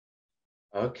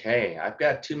Okay, I've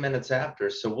got 2 minutes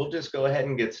after, so we'll just go ahead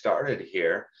and get started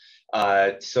here.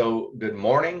 So good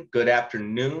morning, good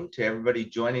afternoon to everybody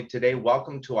joining today.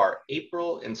 Welcome to our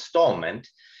April installment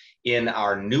in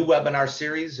our new webinar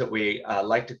series that we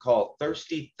like to call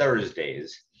Thirsty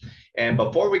Thursdays. And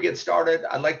before we get started,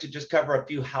 I'd like to just cover a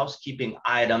few housekeeping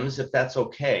items, if that's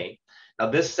okay.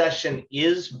 Now, this session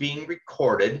is being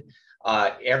recorded.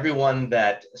 Everyone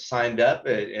that signed up,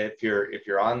 if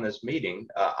you're on this meeting,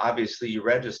 obviously you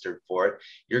registered for it.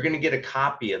 You're going to get a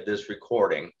copy of this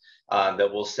recording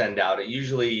that we'll send out. It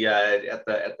usually at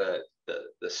the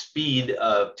speed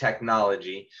of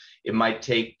technology, it might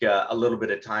take a little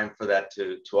bit of time for that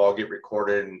to all get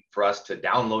recorded and for us to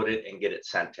download it and get it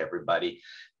sent to everybody,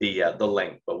 the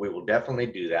link. But we will definitely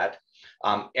do that.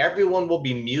 Everyone will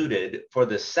be muted for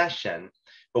the session,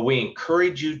 but we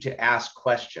encourage you to ask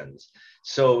questions.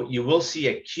 So you will see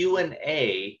a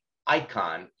Q&A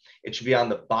icon. It should be on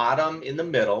the bottom in the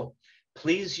middle.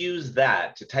 Please use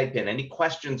that to type in any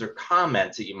questions or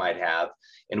comments that you might have,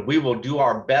 and we will do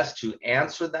our best to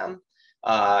answer them.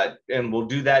 And we'll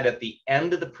do that at the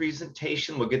end of the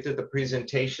presentation. We'll get through the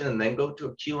presentation and then go to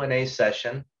a Q&A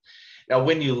session. Now,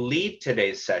 when you leave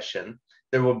today's session,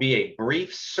 there will be a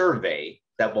brief survey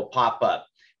that will pop up.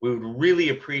 We would really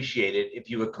appreciate it if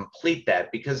you would complete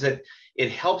that, because it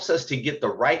helps us to get the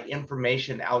right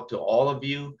information out to all of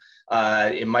you.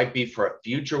 It might be for a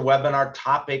future webinar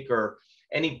topic or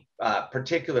any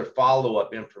particular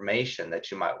follow-up information that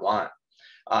you might want.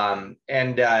 The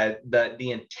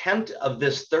intent of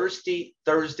this Thirsty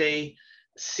Thursday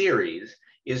series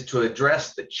is to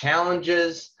address the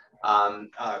challenges,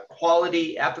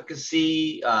 quality,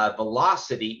 efficacy,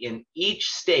 velocity in each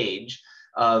stage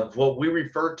of what we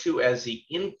refer to as the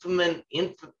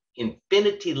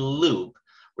infinity loop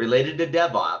related to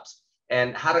DevOps,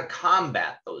 and how to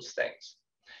combat those things.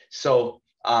 So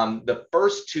the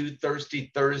first two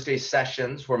Thirsty Thursday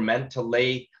sessions were meant to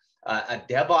lay a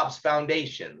DevOps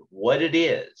foundation, what it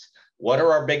is, what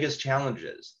are our biggest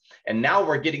challenges. And now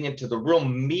we're getting into the real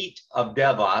meat of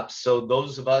DevOps. So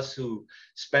those of us who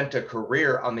spent a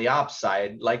career on the ops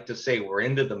side like to say we're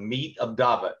into the meat of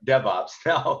DevOps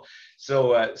now.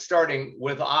 So starting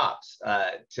with ops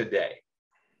today.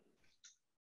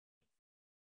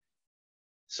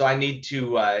 So I need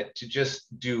to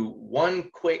just do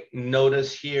one quick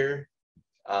notice here.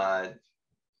 There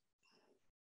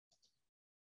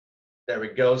we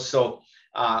go. So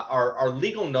our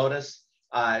legal notice.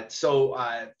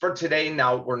 For today,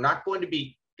 now we're not going to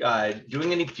be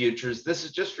doing any futures. This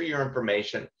is just for your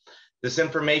information. This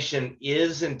information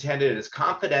is intended as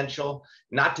confidential,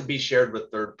 not to be shared with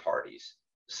third parties.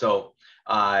 So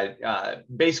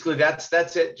basically,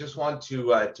 that's it. Just want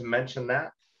to mention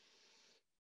that.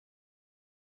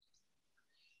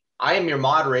 I am your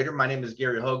moderator. My name is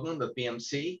Gary Hoagland with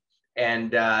BMC,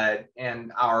 and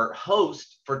our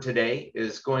host for today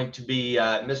is going to be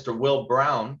Mr. Will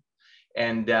Brown.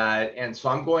 And so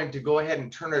I'm going to go ahead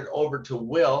and turn it over to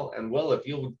Will. And Will, if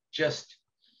you'll just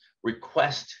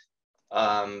request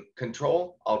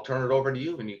control, I'll turn it over to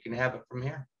you and you can have it from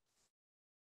here.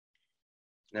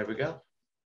 There we go.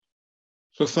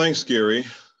 So thanks, Gary.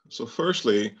 So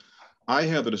firstly, I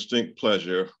have the distinct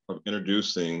pleasure of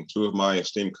introducing two of my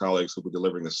esteemed colleagues who will be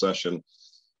delivering the session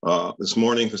this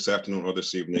morning, this afternoon, or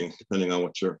this evening, depending on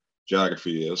what your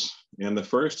geography is. And the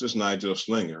first is Nigel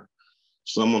Slinger,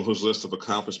 someone whose list of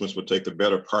accomplishments would take the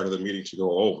better part of the meeting to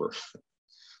go over.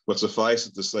 But suffice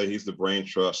it to say, he's the brain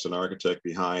trust and architect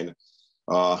behind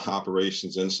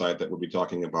Operations Insight that we'll be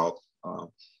talking about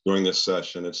during this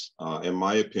session. It's, in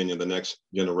my opinion, the next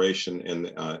generation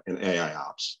in AI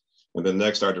ops. And then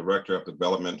next, our director of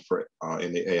development for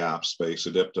in the AI ops space,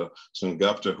 Sudipta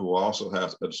Sengupta, who also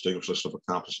has a distinguished list of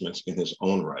accomplishments in his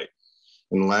own right.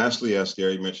 And lastly, as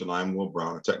Gary mentioned, I'm Will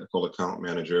Brown, a technical account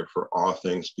manager for all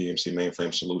things BMC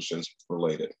mainframe solutions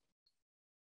related.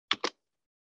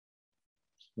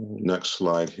 Next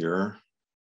slide here.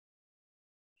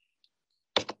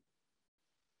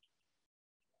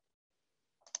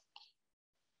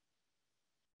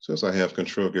 Says I have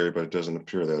control, Gary, but it doesn't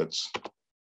appear that it's,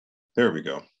 there we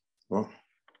go. Well,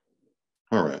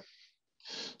 all right.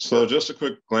 So just a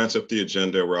quick glance at the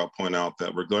agenda where I'll point out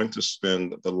that we're going to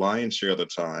spend the lion's share of the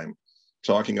time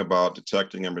talking about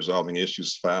detecting and resolving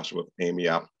issues faster with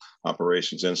AIME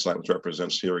Operations Insight, which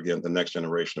represents here again the next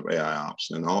generation of AI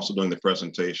ops. And also during the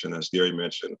presentation, as Gary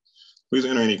mentioned, please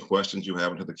enter any questions you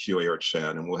have into the QA or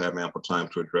chat, and we'll have ample time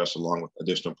to address along with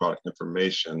additional product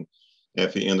information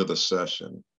at the end of the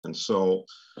session. And so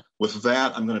with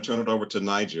that, I'm going to turn it over to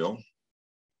Nigel.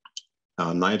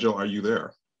 Nigel, are you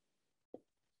there?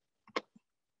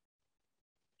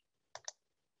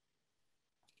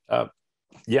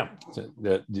 Yeah.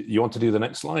 You want to do the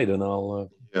next slide, and I'll.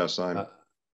 Yes, I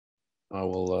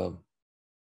will.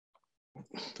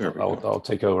 There we go. I'll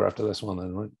take over after this one,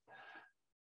 then, right?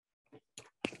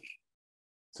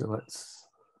 So let's.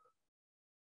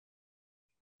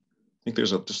 I think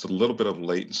there's just a little bit of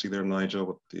latency there, Nigel,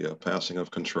 with the passing of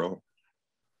control.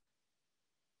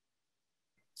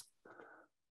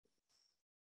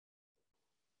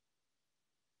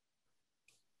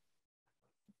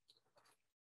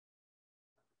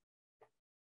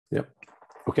 Yep.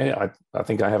 Okay, I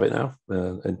think I have it now,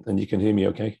 and you can hear me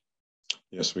okay?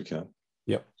 Yes, we can.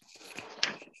 Yep.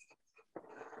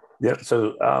 Yeah,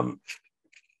 so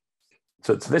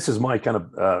this is my kind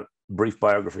of brief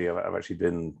biography. I've actually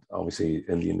been obviously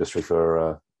in the industry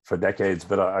for decades,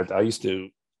 but I used to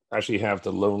actually have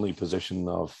the lonely position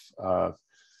of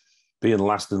being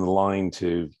last in the line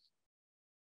to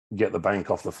get the bank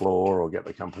off the floor or get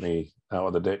the company out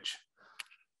of the ditch.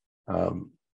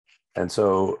 And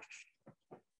so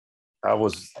I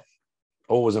was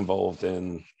always involved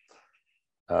in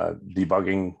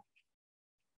debugging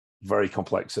very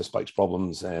complex Syspex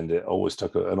problems, and it always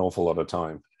took an awful lot of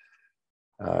time.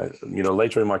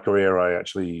 Later in my career, I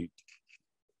actually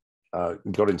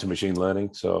got into machine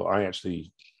learning. So I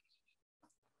actually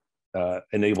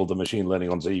enabled the machine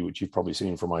learning on Z, which you've probably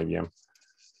seen from IBM.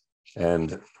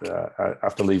 And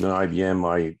after leaving IBM,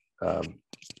 I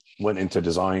went into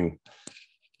design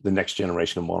the next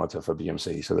generation of monitor for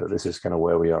BMC. So that this is kind of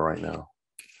where we are right now.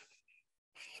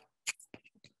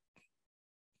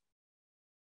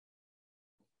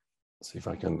 Let's see if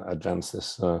I can advance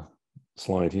this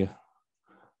slide here.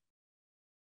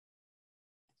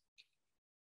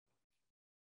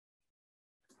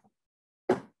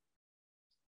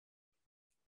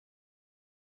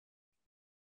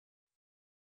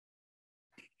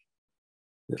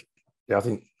 Yeah, I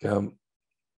think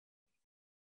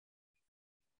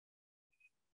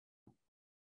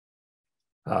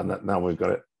now we've got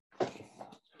it.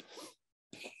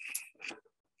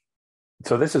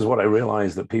 So this is what I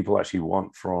realized that people actually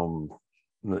want from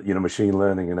machine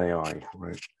learning and AI,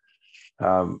 right?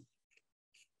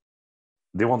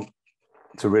 They want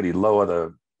to really lower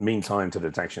the mean time to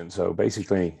detection. So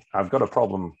basically, I've got a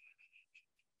problem,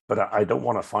 but I don't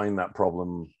want to find that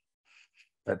problem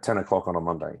at 10 o'clock on a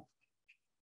Monday.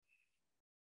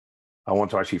 I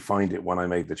want to actually find it when I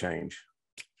made the change.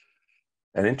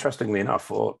 And interestingly enough,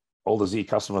 for all the Z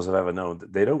customers I've ever known,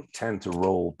 they don't tend to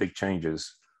roll big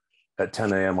changes at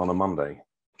 10 a.m. on a Monday.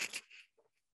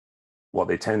 What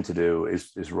they tend to do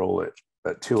is roll it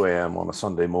at 2 a.m. on a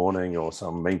Sunday morning or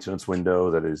some maintenance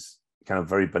window that is kind of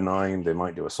very benign. They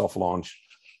might do a soft launch.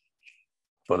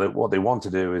 But what they want to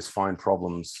do is find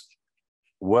problems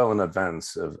well in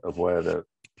advance of where the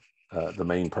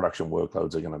main production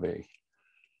workloads are going to be.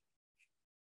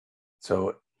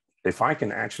 So if I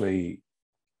can actually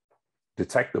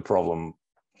detect the problem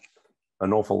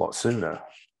an awful lot sooner,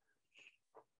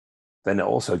 then it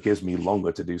also gives me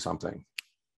longer to do something.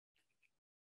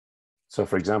 So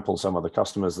for example, some of the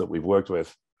customers that we've worked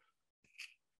with,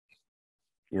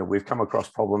 we've come across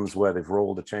problems where they've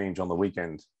rolled a change on the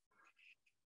weekend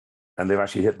and they've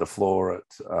actually hit the floor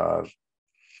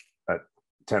at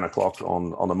 10 o'clock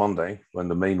on the Monday when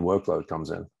the main workload comes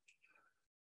in.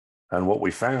 And what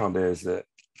we found is that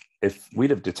if we'd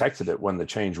have detected it when the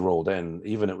change rolled in,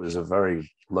 even if it was a very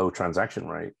low transaction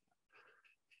rate,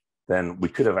 then we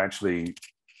could have actually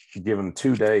given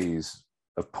 2 days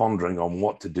of pondering on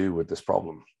what to do with this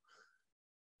problem.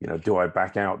 Do I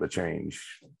back out the change?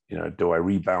 Do I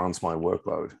rebalance my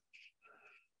workload?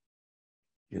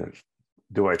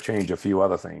 Do I change a few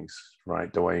other things,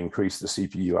 right? Do I increase the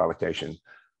CPU allocation?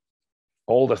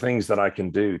 All the things that I can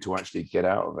do to actually get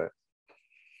out of it,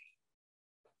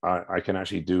 I can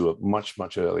actually do it much,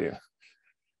 much earlier.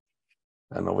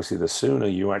 And obviously, the sooner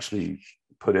you actually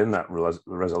put in that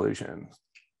resolution,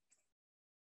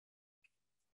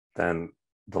 then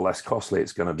the less costly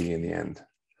it's going to be in the end.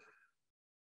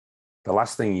 The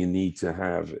last thing you need to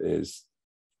have is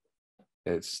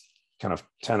it's kind of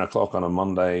 10 o'clock on a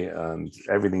Monday and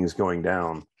everything is going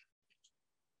down.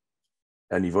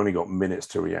 And you've only got minutes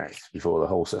to react before the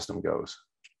whole system goes.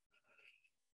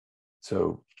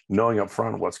 So knowing up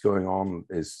front what's going on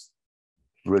is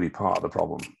really part of the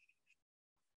problem.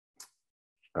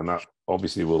 And that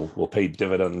obviously will pay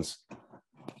dividends,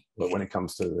 but when it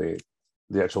comes to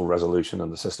the actual resolution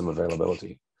and the system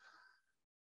availability.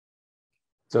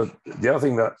 So the other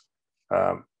thing that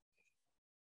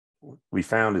we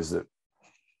found is that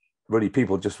really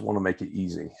people just want to make it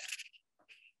easy.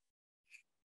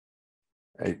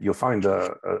 You'll find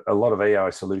a lot of AI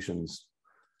solutions,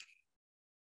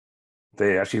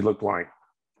 they actually look like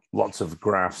lots of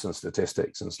graphs and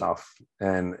statistics and stuff,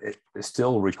 and it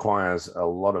still requires a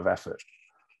lot of effort,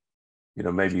 you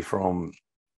know, maybe from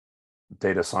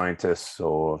data scientists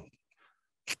or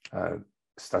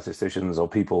statisticians or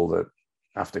people that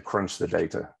have to crunch the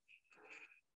data.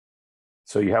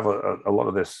 So you have a lot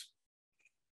of this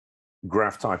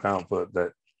graph type output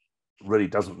that really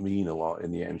doesn't mean a lot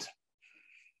in the end.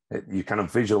 You're kind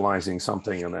of visualizing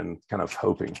something and then kind of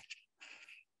hoping.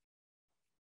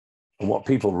 And what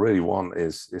people really want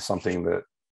is something that,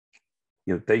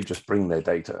 you know, they just bring their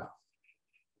data.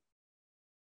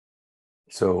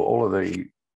 So all of the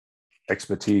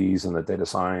expertise and the data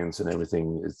science and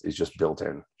everything is just built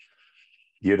in.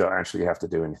 You don't actually have to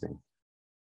do anything.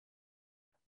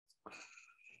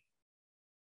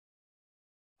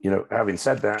 You know, having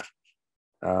said that,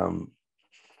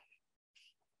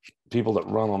 people that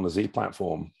run on the Z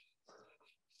platform,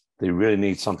 they really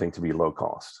need something to be low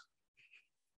cost.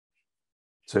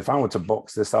 So if I were to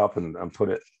box this up and put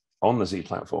it on the Z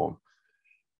platform,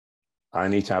 I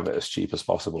need to have it as cheap as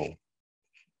possible.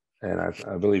 And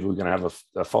I believe we're going to have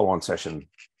a follow-on session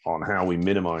on how we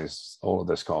minimize all of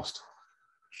this cost.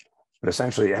 But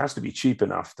essentially, it has to be cheap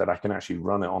enough that I can actually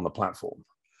run it on the platform.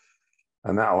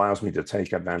 And that allows me to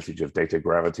take advantage of data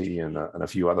gravity and a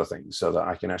few other things so that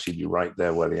I can actually be right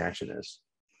there where the action is.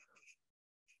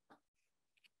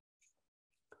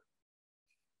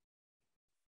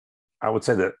 I would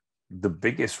say that the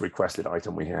biggest requested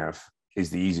item we have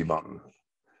is the easy button,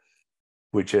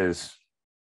 which is,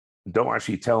 don't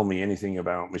actually tell me anything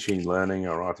about machine learning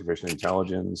or artificial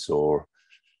intelligence or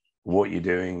what you're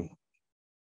doing.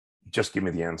 Just give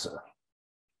me the answer.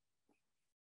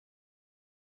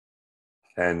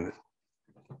 And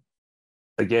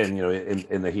again, you know,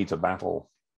 in the heat of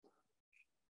battle,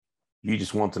 you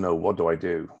just want to know, what do I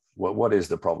do? What is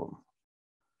the problem?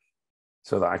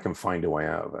 So that I can find a way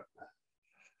out of it.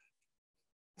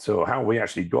 So how we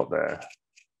actually got there,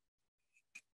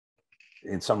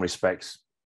 in some respects,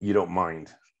 you don't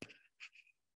mind.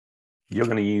 You're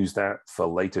going to use that for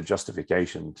later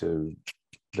justification to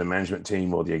the management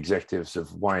team or the executives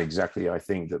of why exactly I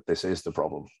think that this is the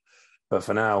problem. But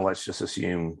for now, let's just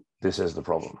assume this is the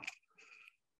problem.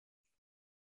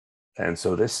 And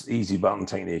so this easy button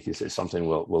technique is something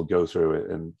we'll go through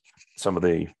in some of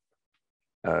the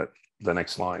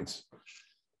next slides.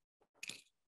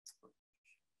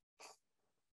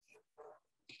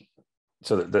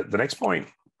 So the next point,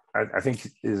 I think,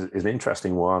 is an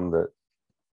interesting one, that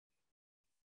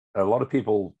a lot of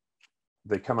people,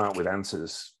 they come out with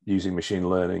answers using machine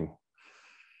learning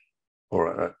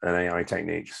or an AI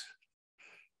techniques.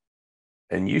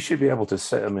 And you should be able to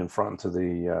set them in front of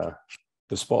the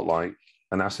spotlight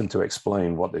and ask them to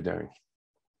explain what they're doing.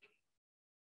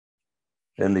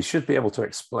 And they should be able to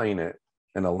explain it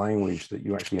in a language that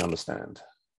you actually understand.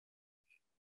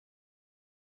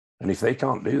 And if they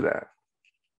can't do that,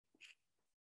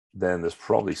 then there's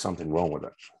probably something wrong with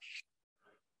it.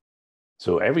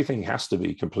 So everything has to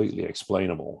be completely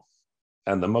explainable.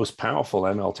 And the most powerful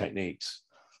ML techniques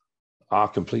are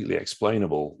completely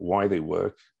explainable, why they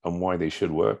work and why they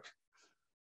should work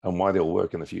and why they'll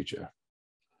work in the future.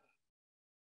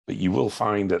 But you will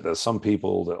find that there's some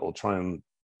people that will try and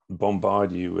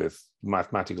bombard you with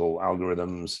mathematical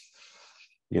algorithms.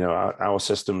 You know, our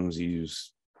systems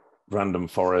use random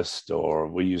forest, or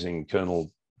we're using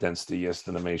kernel density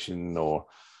estimation, or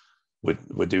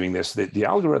we're doing this. The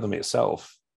algorithm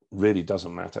itself really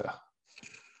doesn't matter.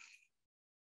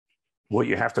 What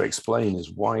you have to explain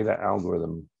is why that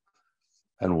algorithm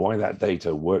and why that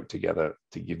data work together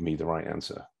to give me the right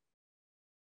answer.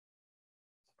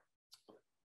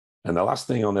 And the last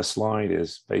thing on this slide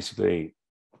is basically,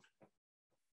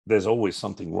 there's always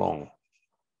something wrong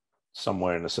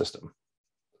somewhere in the system.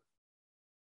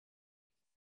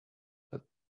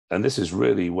 And this is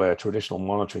really where traditional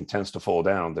monitoring tends to fall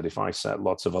down, that if I set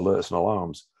lots of alerts and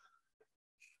alarms,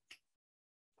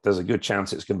 there's a good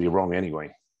chance it's going to be wrong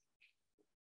anyway.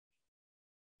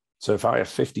 So if I have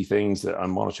 50 things that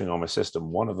I'm monitoring on my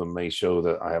system, one of them may show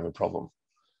that I have a problem.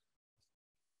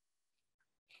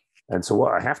 And so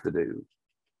what I have to do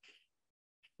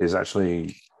is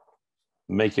actually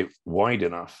make it wide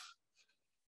enough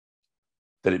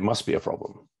that it must be a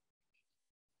problem.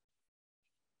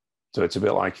 So it's a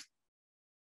bit like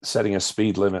setting a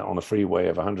speed limit on a freeway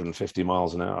of 150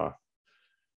 miles an hour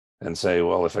and say,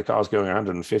 well, if a car's going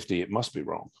 150, it must be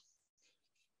wrong.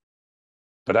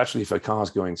 But actually, if a car's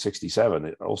going 67,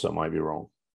 it also might be wrong.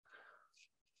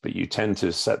 But you tend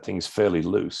to set things fairly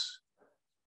loose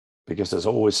because there's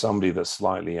always somebody that's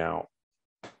slightly out.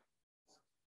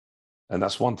 And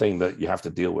that's one thing that you have to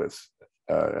deal with.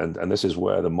 And this is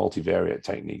where the multivariate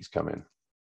techniques come in.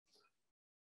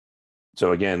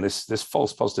 So again, this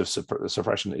false positive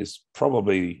suppression is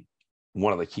probably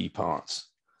one of the key parts.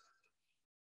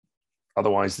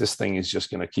 Otherwise, this thing is just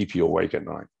going to keep you awake at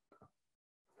night.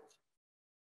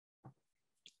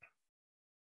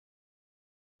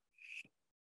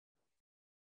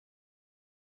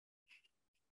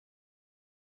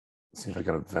 Let's see if I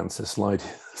can advance this slide.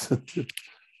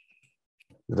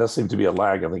 There does seem to be a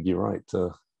lag. I think you're right.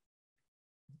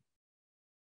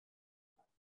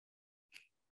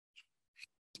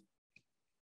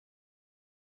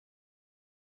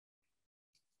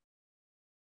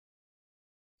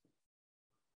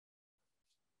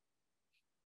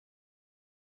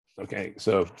 Okay,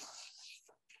 so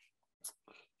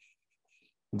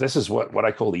this is what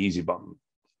I call the easy button,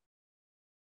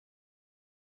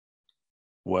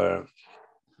 where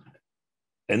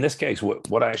in this case,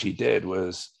 what I actually did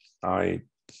was I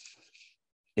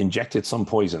injected some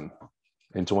poison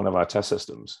into one of our test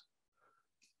systems.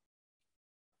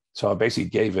 So I basically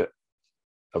gave it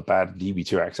a bad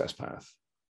DB2 access path.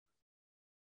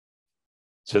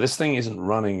 So this thing isn't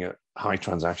running at high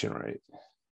transaction rate,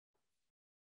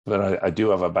 but I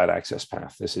do have a bad access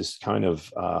path. This is kind of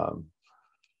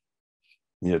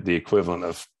the equivalent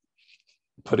of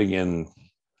putting in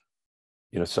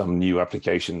some new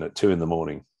application at 2 in the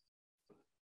morning.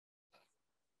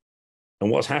 And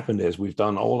what's happened is we've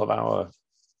done all of our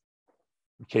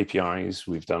KPIs,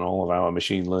 we've done all of our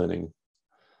machine learning,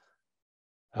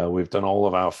 we've done all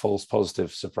of our false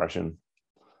positive suppression.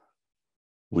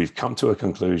 We've come to a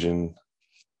conclusion,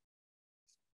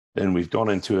 then we've gone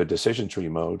into a decision tree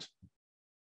mode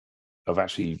of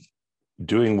actually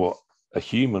doing what a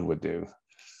human would do,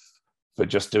 but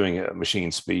just doing it at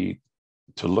machine speed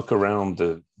to look around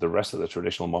the rest of the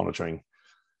traditional monitoring.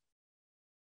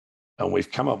 And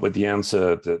we've come up with the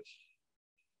answer that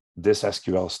this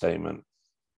SQL statement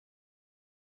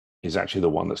is actually the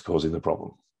one that's causing the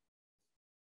problem.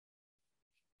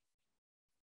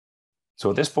 So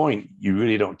at this point, you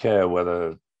really don't care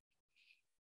whether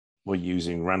we're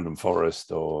using random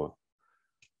forest or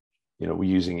we're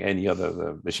using any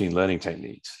other machine learning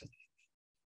techniques.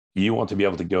 You want to be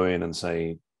able to go in and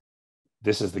say,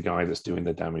 this is the guy that's doing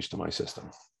the damage to my system.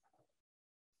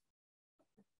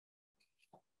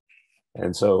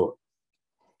 And so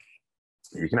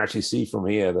you can actually see from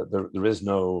here that there is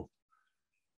no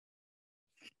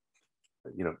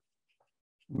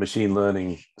machine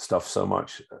learning stuff so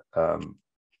much.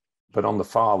 But on the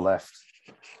far left,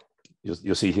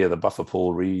 you'll see here the buffer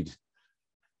pool read.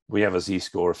 We have a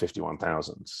z-score of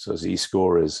 51,000. So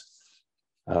z-score is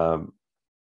a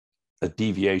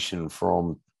deviation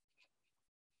from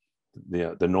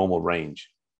the normal range.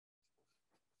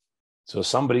 So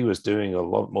somebody was doing a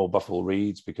lot more buffer pool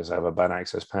reads because I have a bad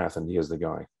access path, and here's the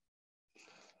guy.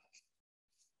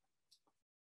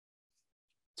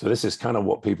 So this is kind of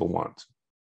what people want.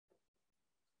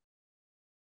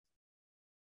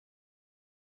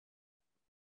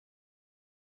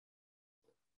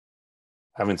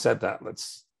 Having said that,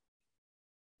 let's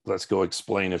go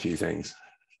explain a few things.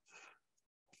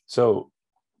 So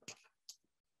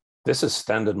this is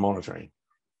standard monitoring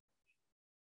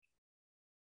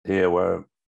here, where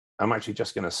I'm actually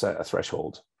just going to set a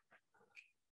threshold.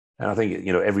 And I think,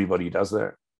 everybody does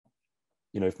that.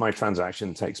 If my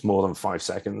transaction takes more than 5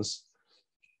 seconds,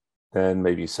 then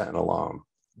maybe set an alarm.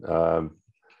 The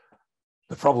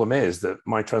problem is that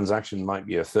my transaction might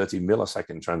be a 30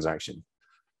 millisecond transaction,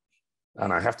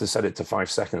 and I have to set it to 5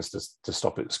 seconds to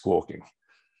stop it squawking.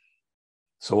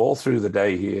 So all through the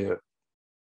day here,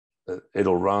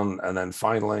 it'll run, and then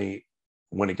finally,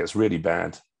 when it gets really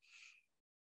bad,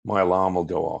 my alarm will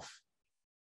go off.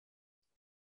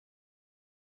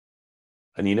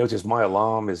 And you notice my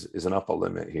alarm is an upper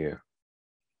limit here.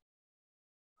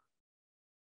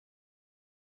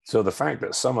 So the fact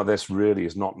that some of this really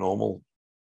is not normal,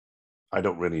 I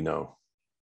don't really know.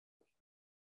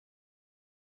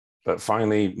 But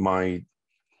finally, my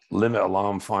limit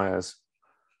alarm fires.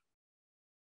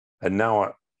 And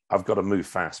now I've got to move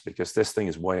fast because this thing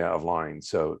is way out of line.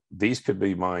 So these could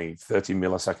be my 30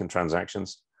 millisecond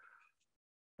transactions.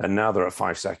 And now they're at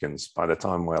 5 seconds by the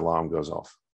time my alarm goes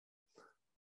off.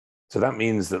 So that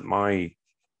means that my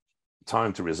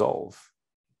time to resolve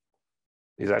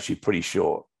is actually pretty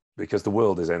short because the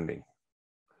world is ending.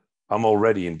 I'm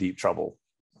already in deep trouble.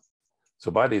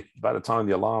 So by the time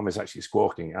the alarm is actually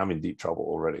squawking, I'm in deep trouble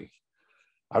already.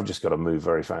 I've just got to move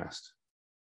very fast.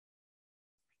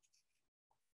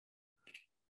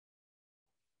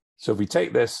 So if we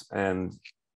take this and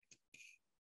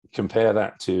compare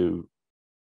that to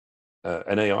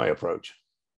an AI approach,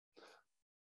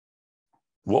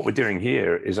 what we're doing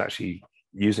here is actually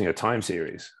using a time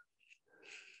series.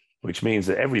 which means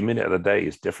that every minute of the day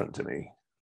is different to me.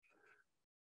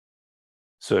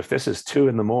 So if this is 2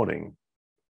 in the morning,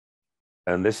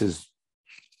 and this is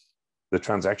the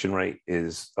transaction rate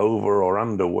is over or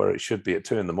under where it should be at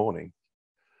 2 in the morning,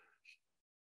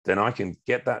 then I can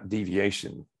get that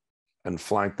deviation and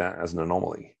flag that as an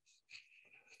anomaly.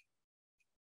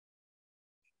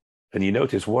 And you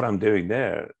notice what I'm doing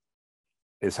there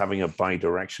is having a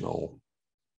bidirectional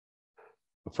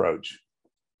approach.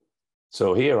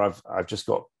 So here I've just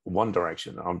got one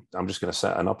direction. I'm just going to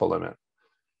set an upper limit.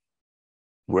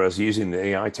 Whereas using the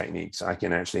AI techniques, I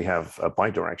can actually have a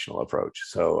bidirectional approach.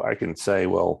 So I can say,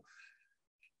 well,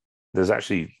 there's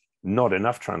actually not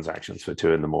enough transactions for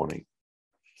 2 in the morning.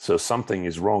 So something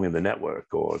is wrong in the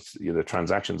network, or the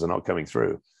transactions are not coming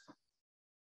through.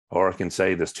 Or I can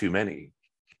say there's too many.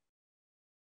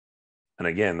 And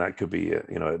again, that could be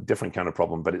a different kind of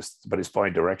problem, but it's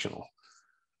bidirectional.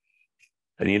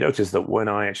 And you notice that when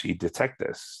I actually detect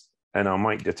this, and I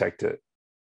might detect it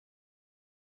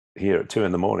here at 2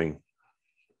 in the morning,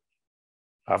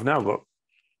 I've now got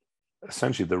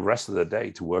essentially the rest of the day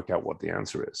to work out what the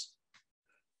answer is.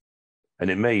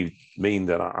 And it may mean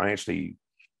that I actually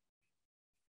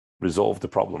resolve the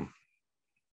problem,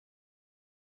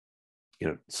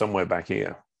 somewhere back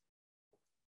here.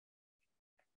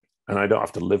 And I don't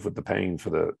have to live with the pain for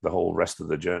the whole rest of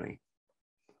the journey.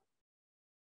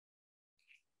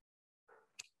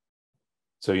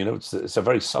 So, it's a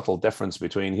very subtle difference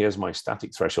between here's my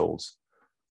static thresholds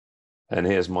and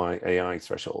here's my AI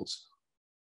thresholds.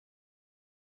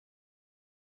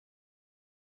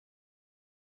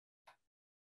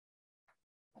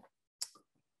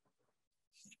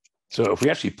 So if we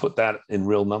actually put that in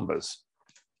real numbers,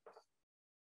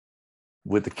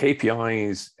 with the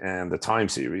KPIs and the time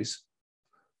series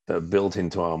that are built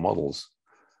into our models,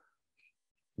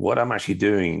 what I'm actually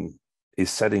doing is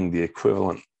setting the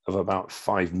equivalent of about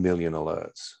 5 million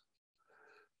alerts.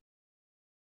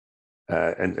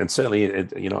 And certainly,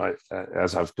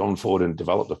 as I've gone forward and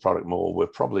developed the product more, we're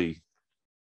probably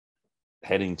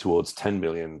heading towards 10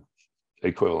 million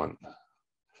equivalent.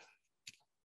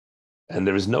 And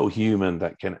there is no human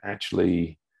that can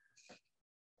actually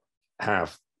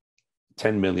have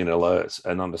 10 million alerts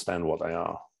and understand what they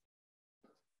are.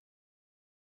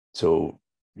 So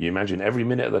you imagine every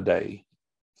minute of the day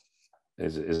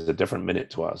is a different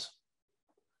minute to us.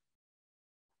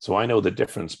 So I know the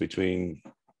difference between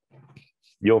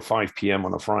your 5 p.m.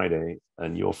 on a Friday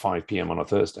and your 5 p.m. on a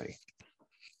Thursday.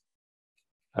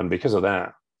 And because of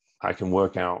that, I can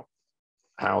work out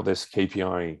how this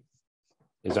KPI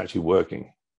is actually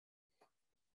working.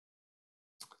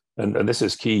 And this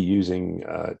is key using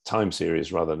time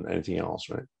series rather than anything else,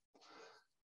 right?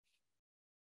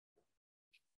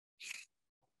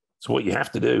 So what you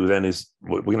have to do then is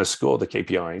we're going to score the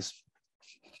KPIs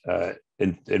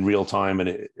in real time.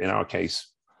 And in our case,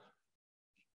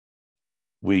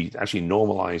 we actually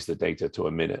normalize the data to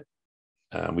a minute.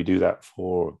 We do that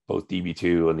for both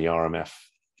DB2 and the RMF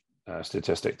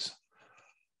statistics.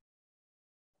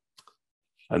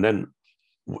 And then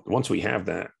once we have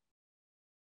that,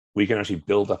 we can actually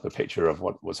build up a picture of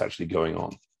what's actually going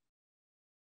on.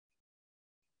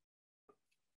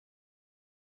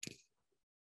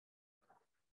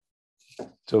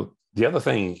 So the other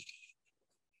thing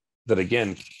that,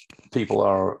 again, people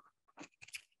are,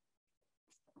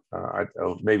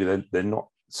 maybe they're not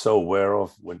so aware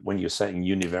of when you're setting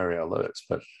univariate alerts,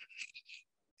 but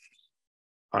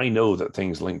I know that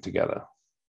things link together.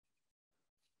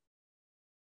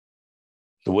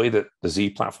 The way that the Z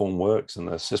platform works and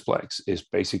the Sysplex is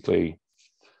basically,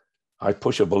 I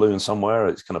push a balloon somewhere,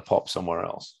 it's going to pop somewhere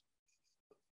else.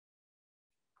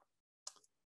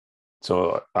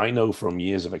 So I know from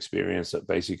years of experience that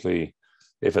basically,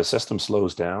 if a system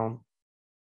slows down,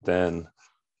 then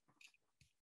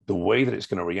the way that it's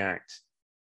going to react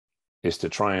is to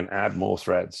try and add more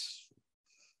threads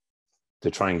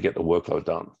to try and get the workload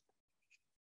done.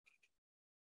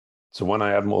 So when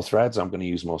I add more threads, I'm going to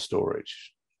use more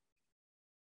storage.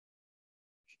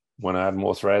 When I add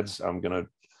more threads, I'm going to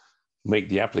make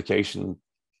the application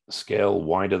scale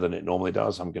wider than it normally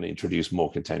does. I'm going to introduce more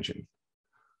contention.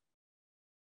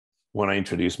 When I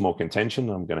introduce more contention,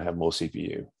 I'm going to have more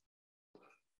CPU.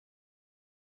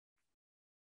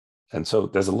 And so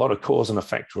there's a lot of cause and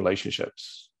effect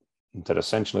relationships that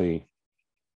essentially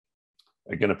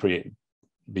are going to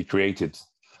be created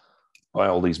by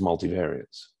all these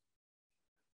multivariates.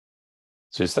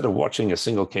 So instead of watching a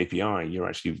single KPI, you're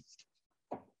actually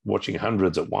watching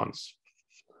hundreds at once.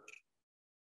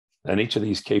 And each of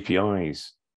these KPIs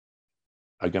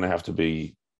are going to have to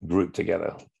be grouped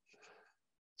together.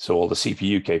 So all the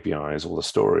CPU KPIs, all the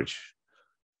storage,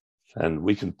 And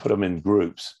we can put them in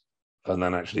groups and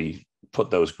then actually put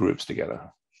those groups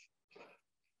together.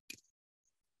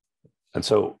 And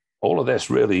so all of this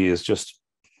really is just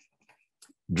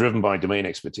driven by domain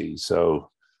expertise. So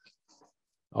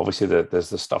obviously there's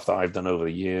the stuff that I've done over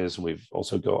the years. We've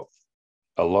also got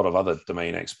a lot of other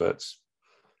domain experts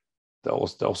that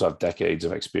also have decades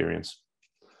of experience.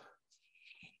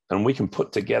 And we can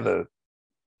put together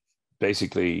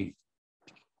basically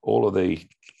all of the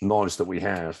knowledge that we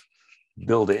have,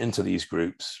 build it into these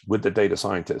groups with the data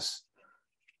scientists,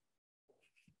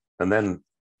 and then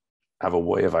have a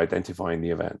way of identifying the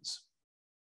events.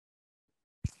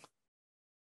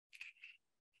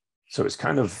 So it's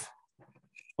kind of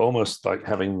almost like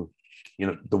having,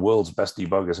 the world's best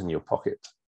debuggers in your pocket,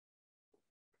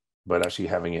 but actually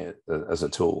having it as a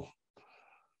tool.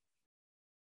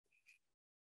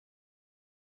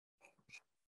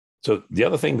 So the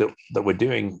other thing that we're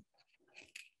doing,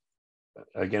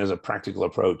 again, as a practical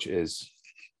approach, is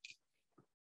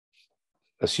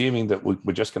assuming that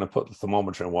we're just going to put the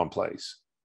thermometer in one place.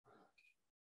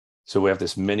 So we have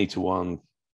this many-to-one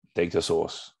data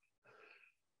source.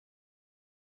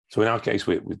 So in our case,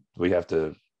 we have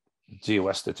the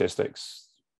GOS statistics,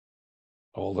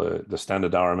 all the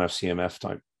standard RMF, CMF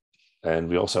type, and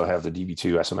we also have the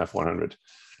DB2 SMF 100.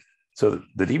 So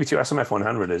the DB2 SMF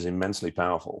 100 is immensely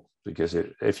powerful because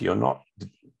if you're not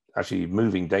actually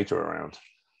moving data around,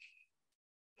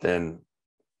 then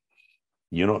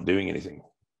you're not doing anything.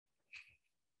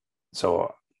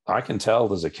 So I can tell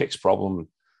there's a KICS problem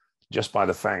just by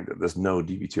the fact that there's no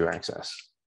DB2 access.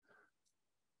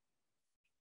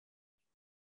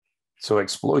 So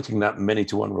exploiting that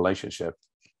many-to-one relationship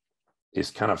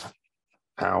is kind of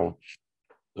how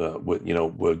we're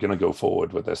going to go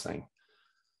forward with this thing.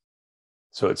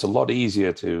 So it's a lot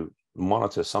easier to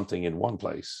monitor something in one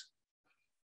place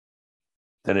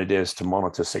than it is to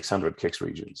monitor 600 KICS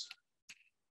regions.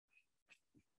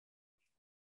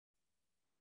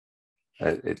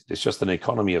 It's just an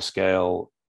economy of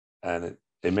scale, and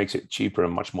it makes it cheaper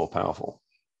and much more powerful.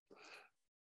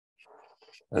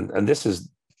 And this is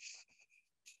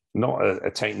not a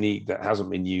technique that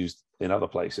hasn't been used in other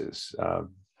places.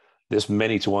 This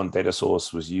many-to-one data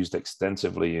source was used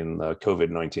extensively in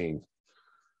COVID-19.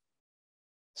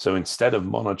 So instead of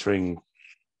monitoring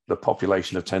the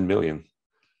population of 10 million,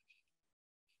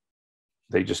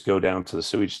 they just go down to the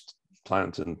sewage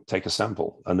plant and take a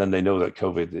sample, and then they know that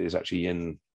COVID is actually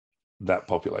in that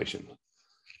population.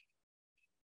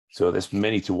 So this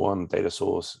many-to-one data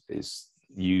source is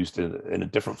used in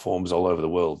different forms all over the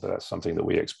world, but that's something that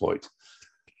we exploit.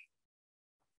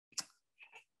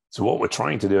 So what we're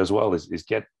trying to do as well is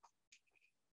get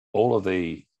all of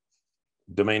the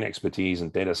domain expertise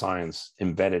and data science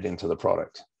embedded into the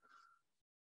product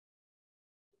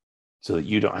so that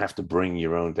you don't have to bring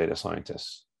your own data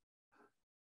scientists.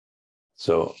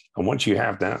 So, and once you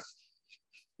have that,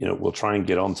 we'll try and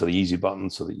get onto the easy button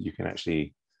so that you can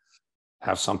actually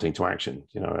have something to action.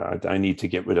 I need to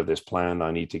get rid of this plan.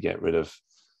 I need to get rid of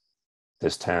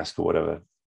this task or whatever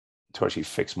to actually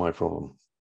fix my problem.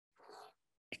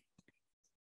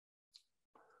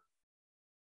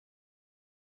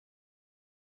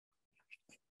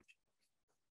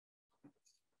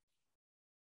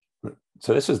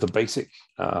 So this is the basic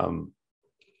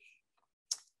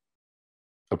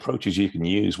approaches you can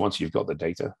use once you've got the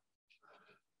data.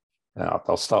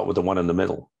 I'll start with the one in the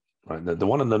middle. Right? The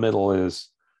one in the middle is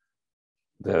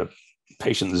the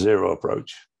patient zero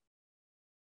approach,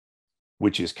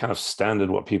 which is kind of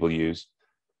standard what people use.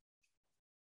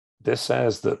 This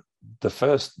says that the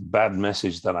first bad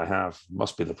message that I have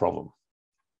must be the problem.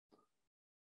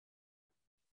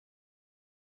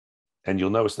 And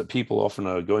you'll notice that people often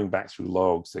are going back through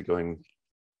logs, they're going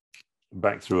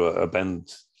back through a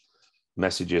bend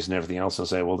messages and everything else and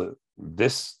say, well,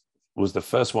 this was the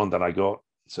first one that I got,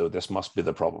 so this must be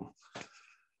the problem.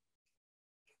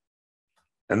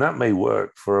 And that may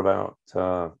work for about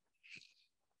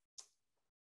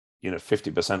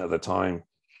 50% of the time.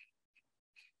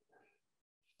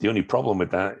 The only problem with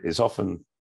that is often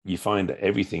you find that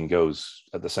everything goes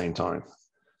at the same time.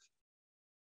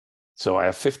 So I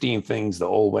have 15 things that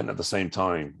all went at the same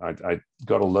time. I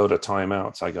got a load of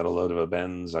timeouts, I got a load of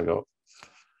abends, I got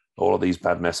all of these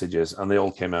bad messages, and they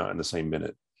all came out in the same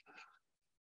minute.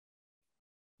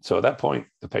 So at that point,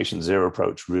 the patient zero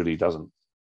approach really doesn't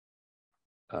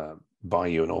buy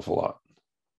you an awful lot.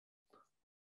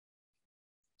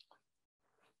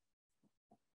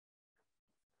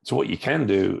 So what you can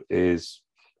do is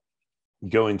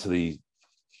go into the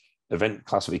event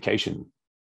classification,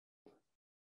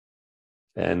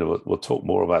 and we'll talk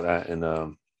more about that in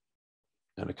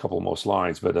a couple more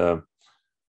slides. But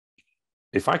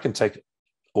if I can take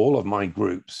all of my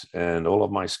groups and all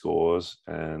of my scores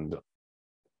and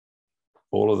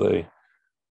all of the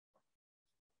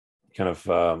kind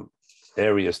of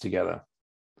areas together,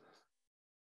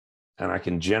 and I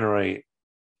can generate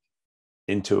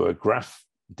into a graph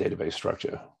database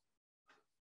structure.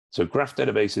 So graph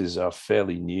databases are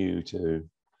fairly new to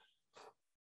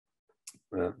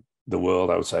the world,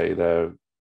 I would say. They're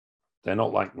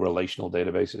not like relational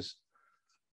databases.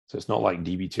 So it's not like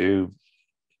DB2.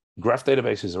 Graph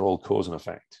databases are all cause and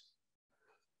effect.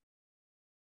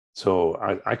 So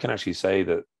I can actually say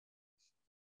that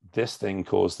this thing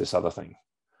caused this other thing.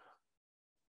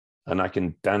 And I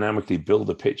can dynamically build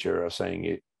a picture of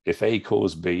saying if A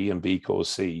caused B and B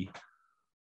caused C,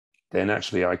 then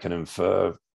actually I can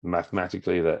infer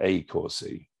mathematically that A caused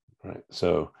C, right?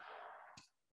 So,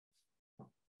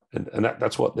 and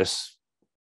that's what this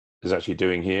is actually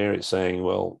doing here. It's saying,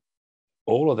 well,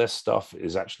 all of this stuff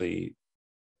is actually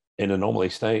in anomaly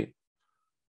state,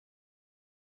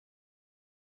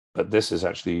 but this is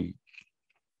actually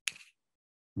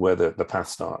where the path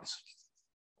starts.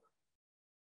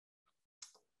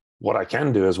 What I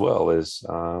can do as well is,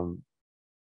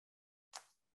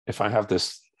 if I have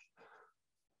this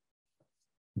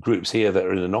groups here that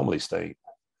are in anomaly state,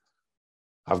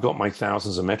 I've got my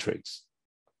thousands of metrics.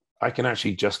 I can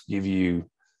actually just give you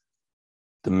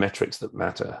the metrics that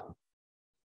matter.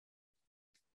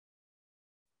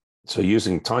 So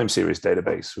using time series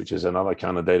database, which is another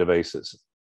kind of database that's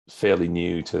fairly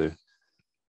new to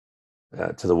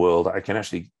the world, I can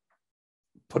actually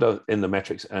put in the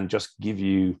metrics and just give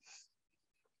you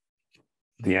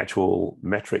the actual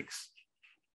metrics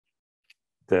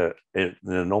that in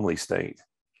an anomaly state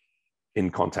in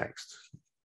context.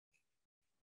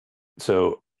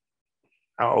 So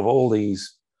out of all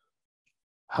these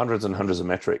hundreds and hundreds of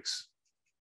metrics,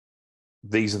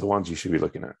 these are the ones you should be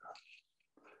looking at.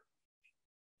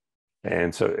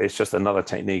 And so it's just another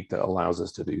technique that allows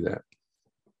us to do that.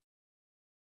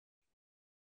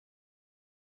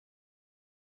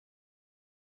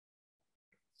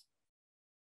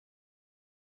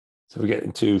 So we get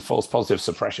into false positive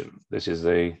suppression. This is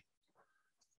the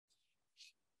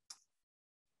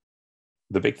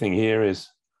big thing here is,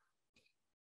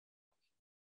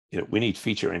 we need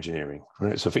feature engineering,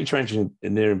 right? So feature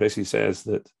engineering basically says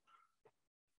that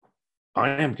I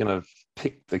am going to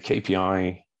pick the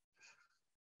KPI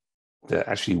that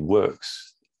actually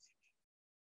works,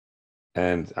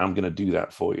 and I'm going to do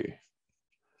that for you.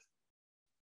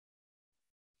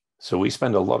 So we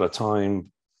spend a lot of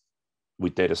time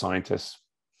with data scientists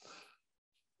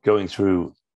going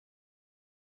through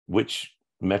which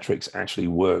metrics actually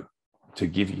work to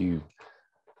give you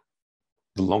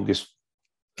the longest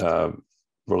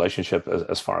relationship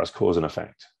as far as cause and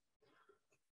effect.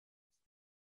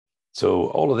 So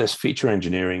all of this feature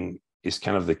engineering is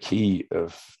kind of the key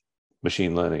of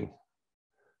machine learning.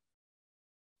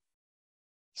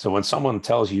 So when someone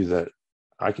tells you that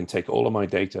I can take all of my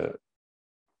data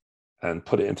and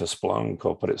put it into Splunk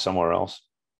or put it somewhere else,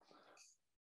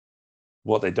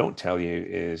 what they don't tell you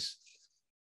is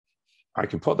I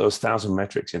can put those 1,000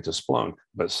 metrics into Splunk,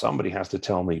 but somebody has to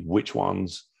tell me which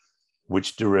ones,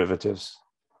 which derivatives,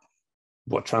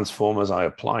 what transformers I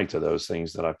apply to those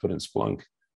things that I put in Splunk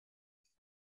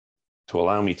to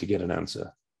allow me to get an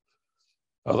answer.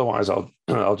 Otherwise,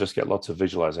 I'll just get lots of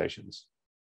visualizations.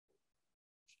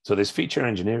 So this feature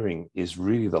engineering is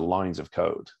really the lines of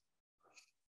code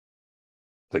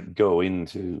that go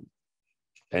into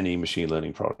any machine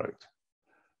learning product.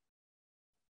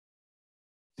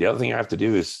 The other thing I have to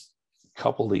do is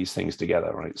couple these things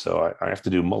together, right? So I have to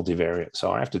do multivariate.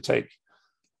 So I have to take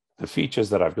the features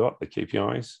that I've got, the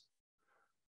KPIs,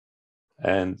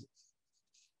 and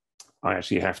I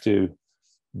actually have to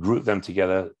group them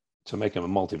together to make them a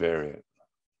multivariate.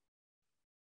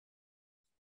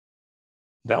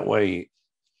 That way,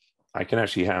 I can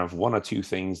actually have one or two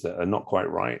things that are not quite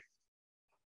right.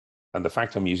 And the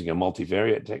fact I'm using a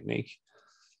multivariate technique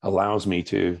allows me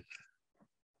to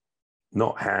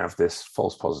not have this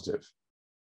false positive.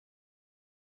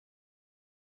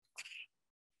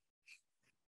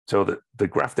 So the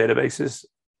graph databases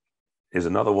is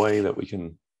another way that we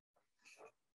can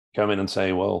come in and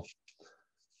say, well,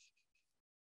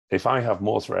 if I have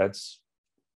more threads,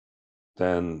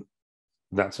 then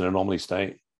that's an anomaly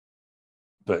state.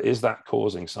 But is that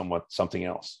causing something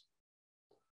else?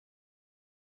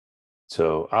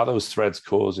 So are those threads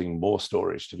causing more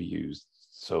storage to be used?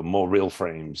 So more real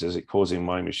frames, is it causing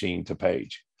my machine to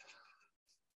page?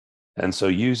 And so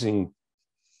using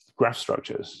graph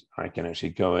structures, I can actually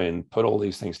go in, put all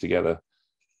these things together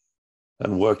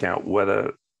and work out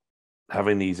whether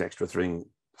having these extra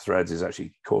threads is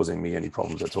actually causing me any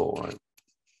problems at all, right?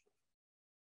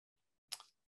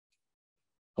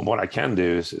 And what I can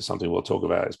do is something we'll talk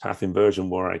about is path inversion,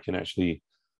 where I can actually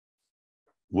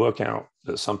work out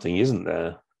that something isn't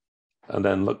there and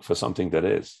then look for something that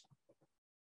is.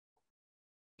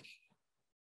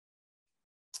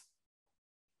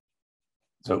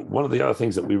 So one of the other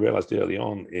things that we realized early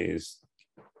on is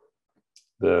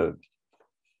the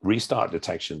restart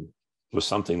detection was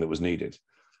something that was needed.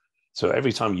 So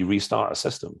every time you restart a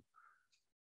system,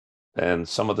 then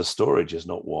some of the storage is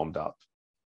not warmed up.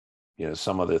 You know,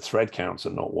 some of the thread counts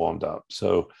are not warmed up.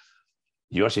 So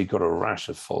you actually got a rash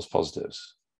of false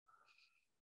positives.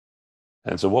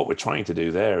 And so what we're trying to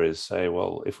do there is say,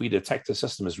 well, if we detect the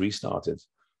system is restarted,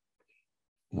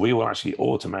 we will actually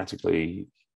automatically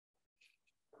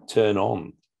turn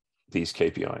on these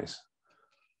KPIs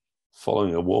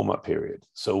following a warm-up period.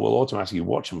 So we'll automatically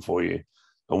watch them for you.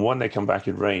 And when they come back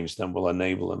in range, then we'll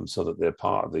enable them so that they're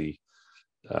part of the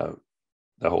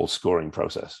whole scoring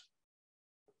process.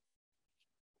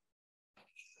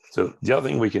 So the other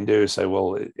thing we can do is say,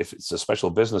 well, if it's a special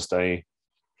business day,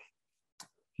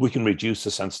 we can reduce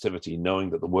the sensitivity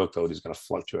knowing that the workload is going to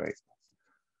fluctuate.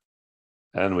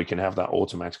 And we can have that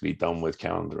automatically done with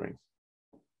calendaring.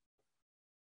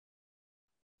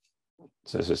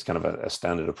 So this is kind of a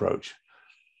standard approach.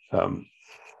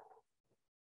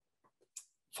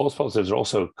 False positives are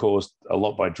also caused a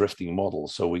lot by drifting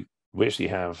models. So we actually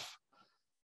have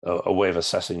a way of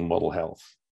assessing model health.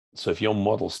 So if your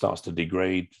model starts to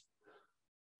degrade,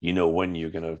 you know when you're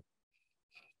going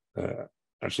to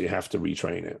actually have to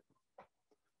retrain it.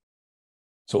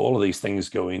 So all of these things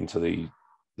go into the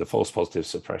false positive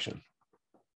suppression.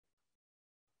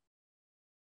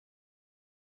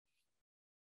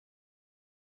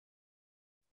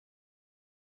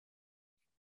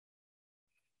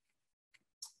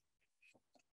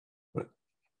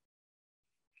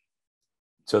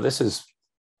 So this is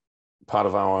part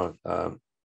of our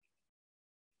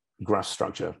graph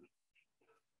structure.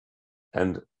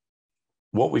 And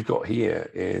what we've got here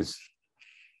is,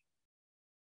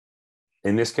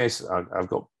 in this case, I've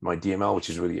got my DML, which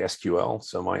is really SQL.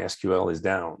 So my SQL is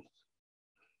down.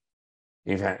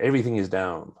 In fact, everything is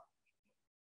down.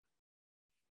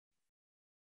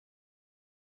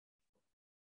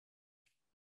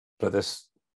 But this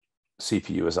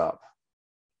CPU is up.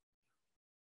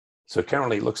 So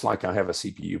currently it looks like I have a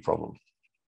CPU problem.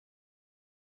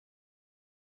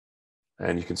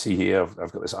 And you can see here,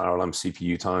 I've got this RLM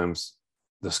CPU times,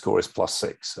 the score is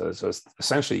 +6. So it's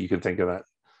essentially, you can think of that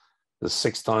as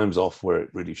 6 times off where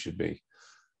it really should be.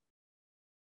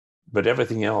 But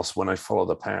everything else, when I follow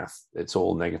the path, it's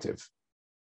all negative.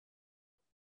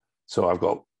 So I've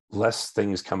got less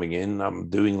things coming in. I'm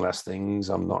doing less things.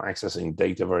 I'm not accessing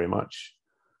data very much,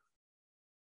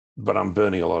 but I'm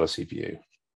burning a lot of CPU.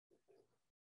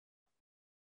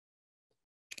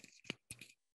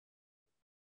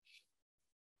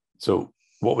 So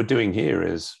what we're doing here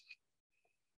is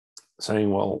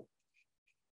saying, well,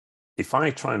 if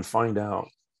I try and find out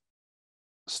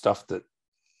stuff that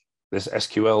this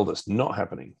SQL that's not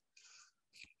happening,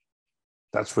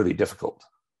 that's really difficult.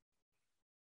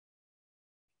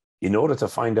 In order to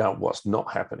find out what's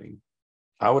not happening,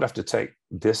 I would have to take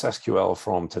this SQL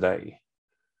from today,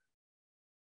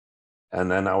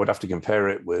 and then I would have to compare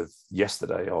it with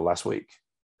yesterday or last week.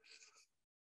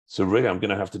 So really, I'm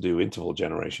going to have to do interval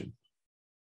generation.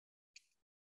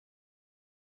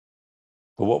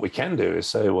 But what we can do is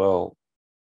say, well,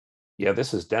 yeah,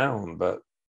 this is down, but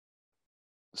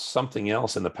something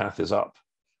else in the path is up.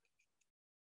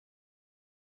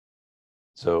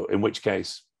 So in which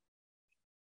case,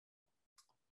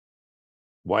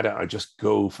 why don't I just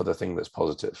go for the thing that's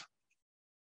positive?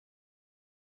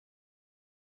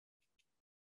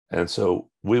 And so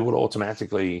we will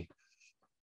automatically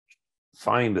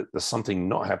find that there's something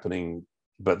not happening,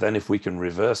 but then if we can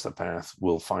reverse the path,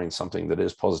 we'll find something that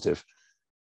is positive.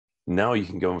 Now you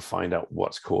can go and find out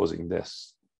what's causing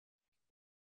this.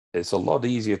 It's a lot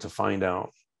easier to find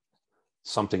out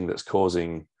something that's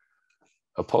causing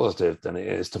a positive than it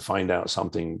is to find out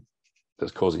something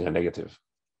that's causing a negative.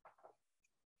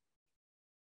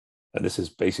 And this is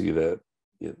basically the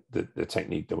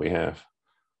technique that we have.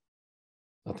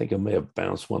 I think I may have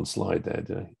bounced one slide there,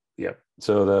 did I? Yeah.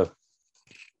 So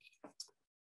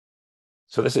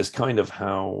this is kind of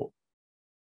how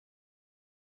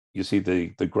you see the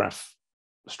graph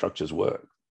structures work.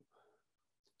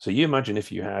 So you imagine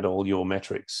if you had all your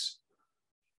metrics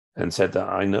and said that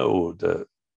I know that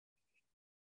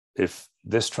if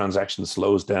this transaction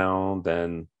slows down,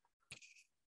 then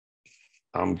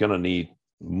I'm going to need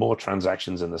more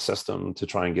transactions in the system to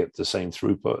try and get the same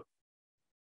throughput.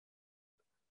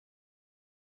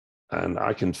 and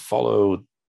I can follow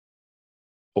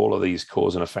all of these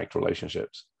cause and effect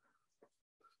relationships.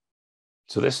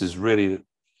 So this is really,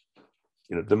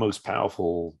 the most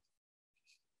powerful,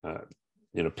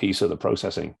 piece of the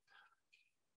processing.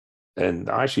 And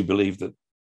I actually believe that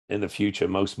in the future,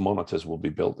 most monitors will be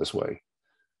built this way.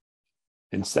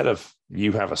 Instead of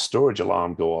you have a storage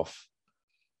alarm go off,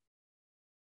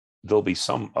 there'll be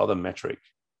some other metric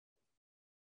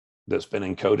that's been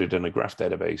encoded in a graph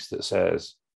database that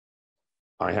says,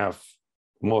 I have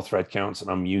more thread counts and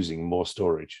I'm using more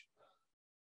storage.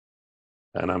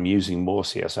 And I'm using more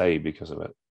CSA because of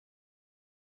it.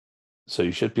 So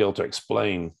you should be able to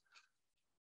explain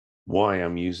why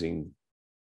I'm using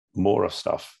more of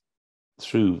stuff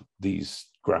through these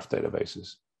graph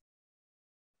databases.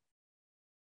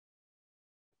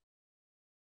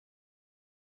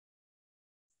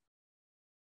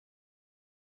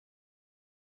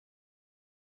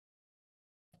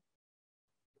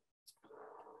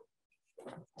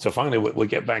 So finally, we'll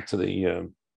get back to the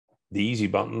easy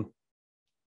button.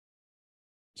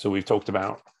 So we've talked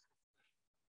about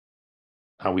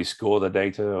how we score the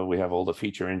data. We have all the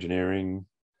feature engineering.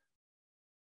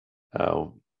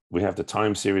 We have the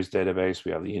time series database.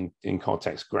 We have the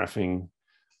in-context graphing.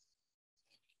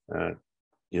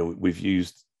 We've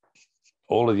used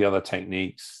all of the other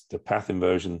techniques, the path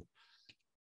inversion.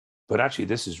 But actually,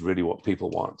 this is really what people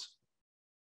want.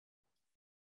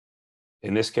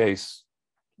 In this case,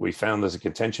 we found there's a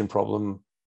contention problem.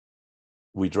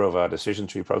 We drove our decision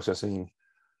tree processing,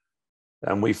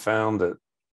 and we found that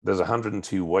there's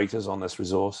 102 waiters on this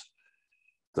resource.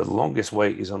 The longest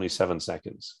wait is only 7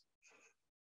 seconds.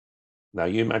 Now,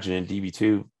 you imagine in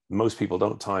DB2, most people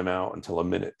don't time out until a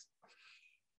minute.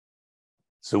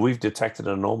 So we've detected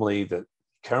an anomaly that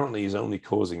currently is only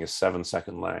causing a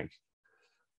 7-second lag.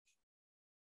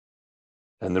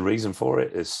 And the reason for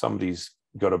it is somebody's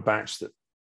got a batch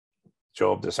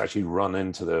job that's actually run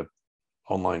into the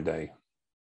online day.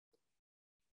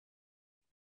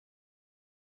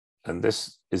 And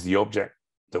this is the object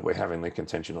that we're having the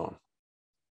contention on.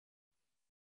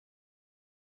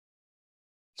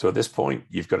 So at this point,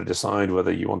 you've got to decide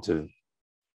whether you want to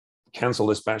cancel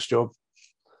this batch job.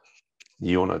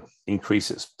 You want to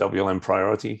increase its WLM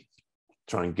priority,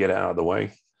 try and get it out of the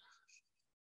way.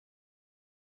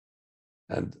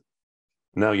 And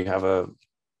now you have a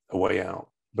way out.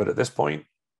 But at this point,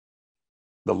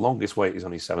 the longest wait is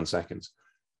only 7 seconds.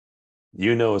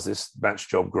 As this batch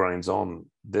job grinds on,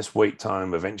 this wait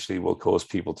time eventually will cause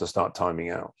people to start timing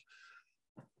out.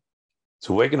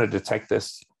 So we're going to detect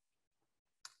this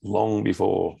long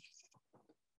before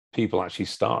people actually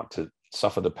start to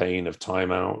suffer the pain of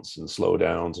timeouts and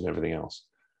slowdowns and everything else.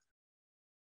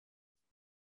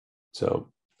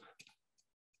 So,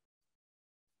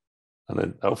 and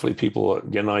then hopefully people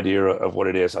get an idea of what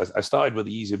it is. I started with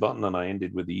the easy button and I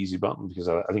ended with the easy button because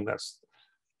I think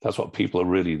that's what people are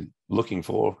really looking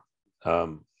for.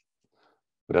 But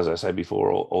as I said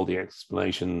before, all the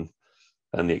explanation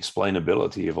and the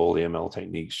explainability of all the ML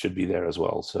techniques should be there as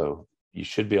well. So you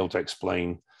should be able to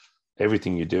explain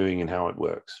everything you're doing and how it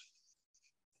works.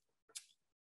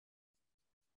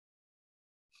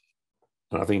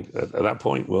 And I think at that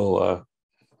point, we'll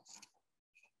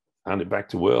hand it back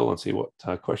to Will and see what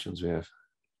questions we have.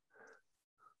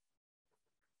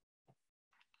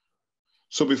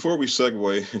 So before we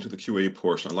segue into the QA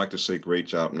portion, I'd like to say great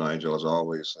job, Nigel, as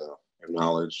always. Your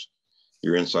knowledge,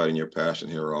 your insight, and your passion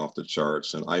here are off the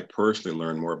charts. And I personally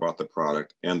learned more about the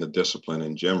product and the discipline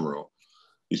in general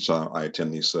each time I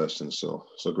attend these sessions. So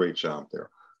great job there.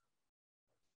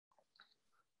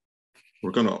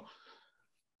 We're going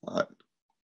to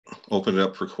open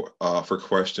it up for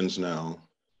questions now.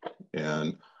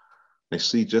 And I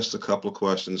see just a couple of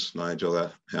questions, Nigel,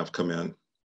 that have come in.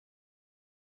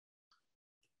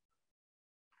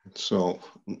 So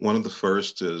one of the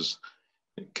first is,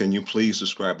 can you please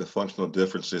describe the functional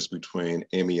differences between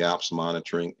AMI-Ops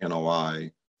monitoring,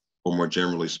 NOI, or more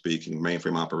generally speaking,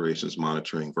 mainframe operations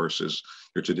monitoring versus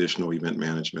your traditional event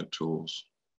management tools?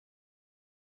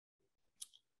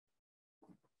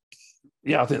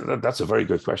 Yeah, I think that's a very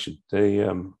good question.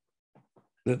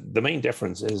 The main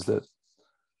difference is that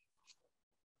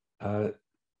I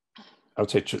would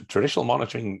say traditional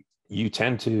monitoring, you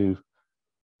tend to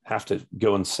have to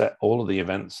go and set all of the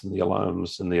events and the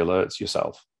alarms and the alerts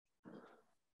yourself.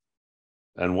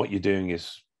 And what you're doing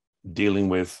is dealing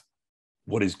with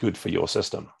what is good for your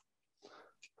system.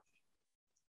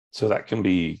 So that can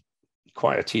be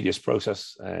quite a tedious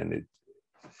process. And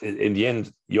in the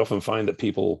end, you often find that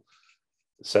people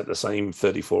set the same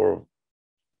 34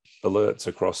 alerts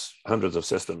across hundreds of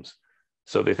systems.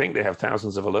 So they think they have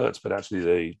thousands of alerts, but actually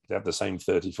they have the same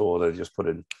 34. They just put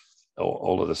in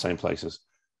all of the same places.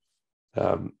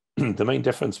 The main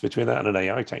difference between that and an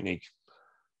AI technique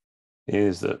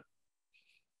is that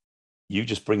you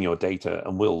just bring your data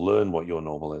and we'll learn what your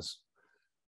normal is.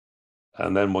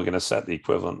 And then we're going to set the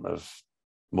equivalent of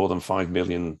more than 5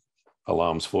 million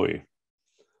alarms for you.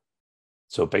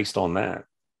 So based on that,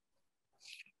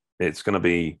 it's going to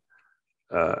be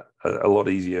a lot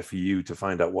easier for you to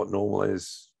find out what normal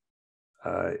is.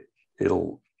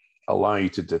 It'll allow you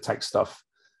to detect stuff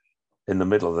in the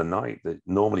middle of the night that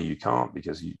normally you can't,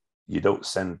 because you don't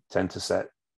tend to set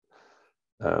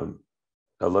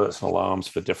alerts and alarms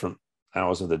for different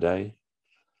hours of the day.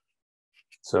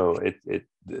 So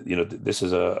this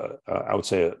is I would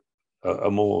say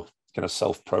a more kind of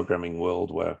self-programming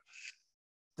world where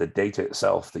the data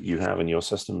itself that you have in your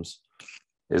systems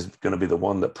is going to be the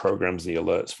one that programs the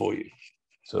alerts for you.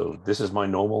 So this is my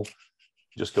normal,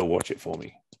 just go watch it for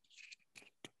me.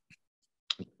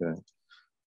 Okay.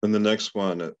 And the next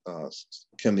one,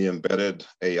 can the embedded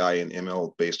AI and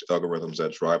ML-based algorithms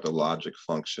that drive the logic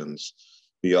functions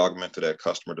be augmented at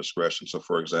customer discretion? So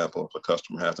for example, if a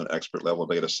customer has an expert level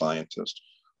data scientist,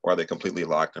 or are they completely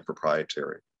locked in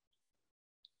proprietary?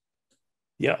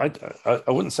 Yeah, I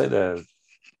wouldn't say they're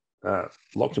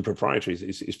locked in proprietary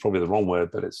is probably the wrong word,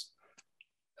 but it's,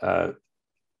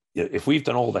 if we've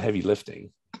done all the heavy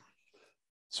lifting,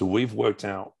 so we've worked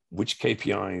out which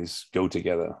KPIs go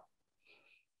together,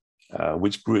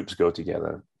 which groups go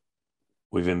together,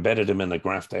 we've embedded them in the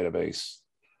graph database,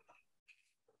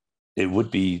 it would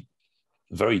be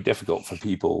very difficult for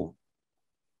people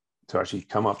to actually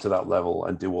come up to that level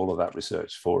and do all of that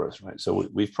research for us, right? So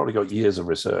we've probably got years of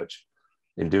research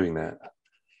in doing that.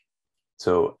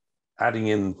 So adding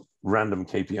in random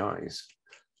KPIs,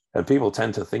 and people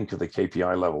tend to think of the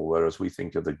KPI level, whereas we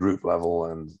think of the group level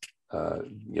and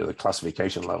the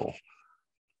classification level.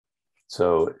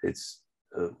 So it's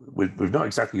we've not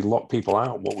exactly locked people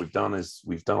out. What we've done is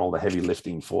we've done all the heavy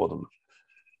lifting for them.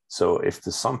 So if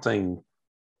there's something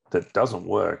that doesn't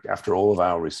work after all of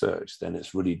our research, then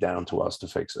it's really down to us to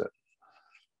fix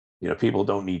it. People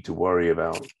don't need to worry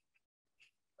about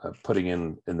putting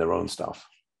in their own stuff.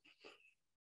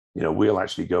 We'll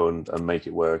actually go and make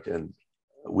it work. And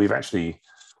we've actually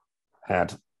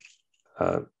had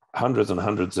hundreds and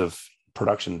hundreds of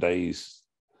production days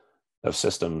of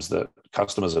systems that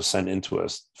customers have sent into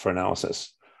us for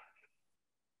analysis.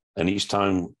 And each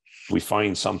time we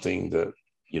find something that,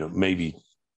 maybe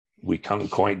we can't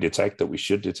quite detect that we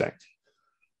should detect,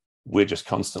 we're just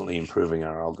constantly improving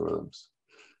our algorithms.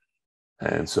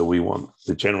 And so we want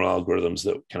the general algorithms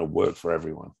that kind of work for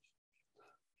everyone.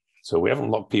 So we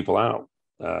haven't locked people out.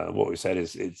 What we said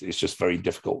is it's just very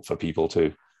difficult for people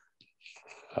to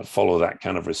follow that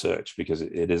kind of research, because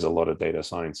it is a lot of data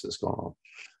science that's going on.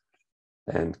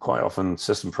 And quite often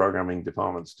system programming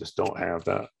departments just don't have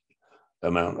that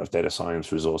amount of data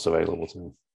science resource available to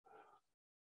them.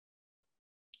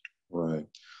 Right.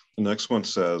 The next one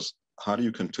says, how do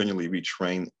you continually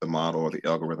retrain the model or the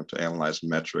algorithm to analyze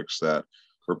metrics that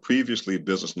were previously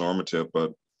business normative,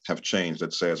 but have changed,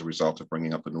 let's say, as a result of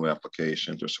bringing up a new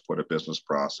application to support a business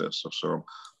process or sort of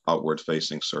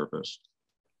outward-facing service?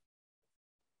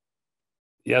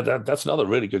 Yeah, that's another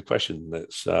really good question.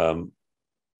 That's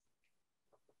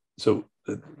so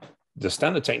the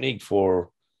standard technique for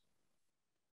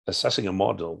assessing a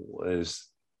model is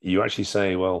you actually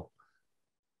say, well,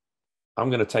 I'm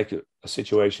going to take a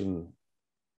situation,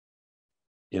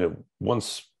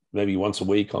 maybe once a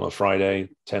week on a Friday,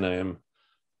 10 a.m.,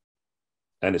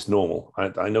 and it's normal.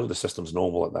 I know the system's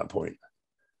normal at that point.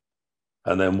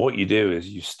 And then what you do is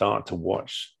you start to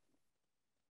watch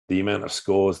the amount of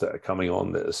scores that are coming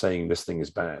on that are saying this thing is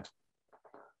bad.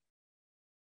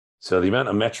 So the amount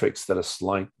of metrics that are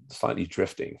slightly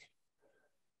drifting.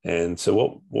 And so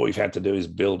what we've had to do is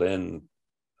build in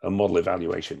a model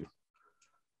evaluation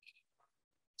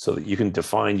so that you can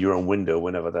define your own window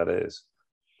whenever that is.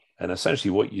 And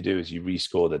essentially what you do is you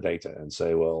rescore the data and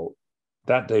say, well,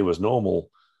 that day was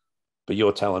normal, but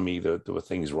you're telling me that there were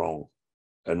things wrong.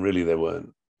 And really they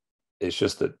weren't. It's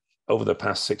just that over the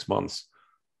past 6 months,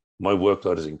 my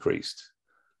workload has increased.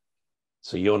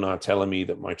 So you're now telling me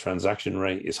that my transaction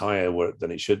rate is higher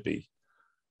than it should be.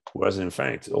 Whereas in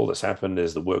fact, all that's happened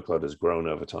is the workload has grown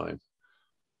over time.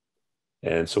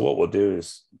 And so what we'll do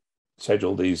is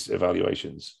schedule these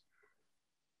evaluations.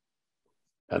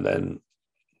 And then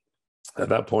at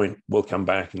that point, we'll come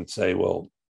back and say, well,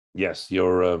 yes,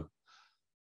 your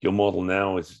model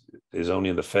now is only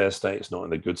in the fair state. It's not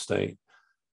in the good state.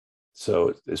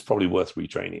 So it's probably worth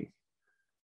retraining.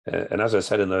 And as I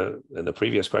said in the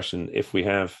previous question, if we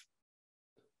have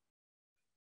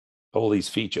all these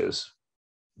features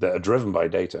that are driven by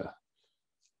data,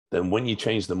 then when you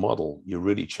change the model, you're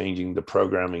really changing the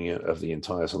programming of the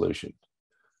entire solution.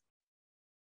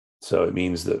 So it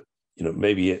means that,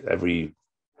 maybe every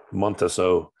month or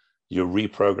so, you're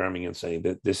reprogramming and saying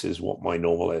that this is what my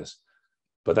normal is.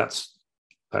 But that's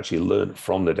actually learned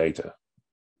from the data.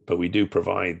 But we do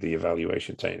provide the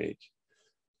evaluation technique.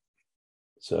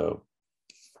 So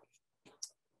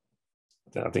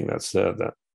I think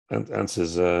that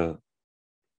answers that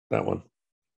one.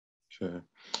 Sure.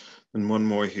 And one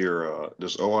more here.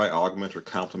 Does OI augment or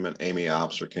complement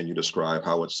AmiOps, or can you describe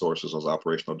how it sources those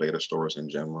operational data stores in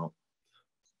general?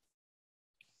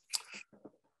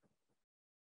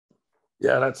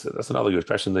 Yeah, that's another good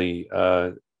question. We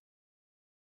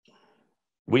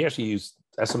actually use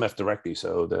SMF directly,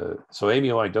 so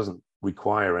AmiOI doesn't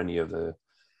require any of the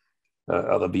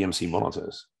other BMC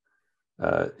monitors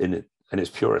in its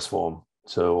purest form.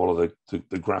 So all of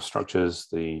the graph structures,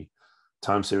 the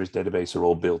time series database are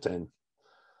all built in.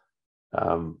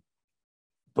 But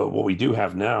what we do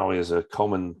have now is a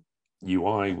common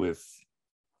UI with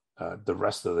the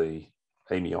rest of the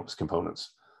AmiOps components.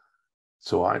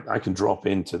 So I can drop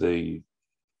into the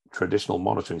traditional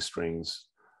monitoring screens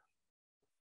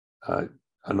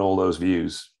and all those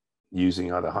views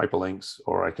using either hyperlinks,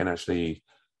 or I can actually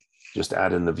just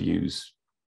add in the views.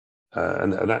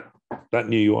 And that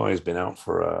new UI has been out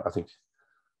for, I think,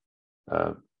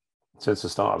 since the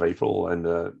start of April, and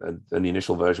the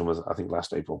initial version was, I think,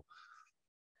 last April.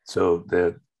 So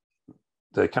they're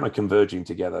kind of converging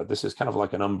together. This is kind of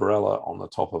like an umbrella on the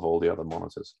top of all the other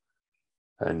monitors.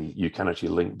 And you can actually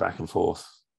link back and forth,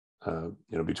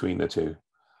 between the two.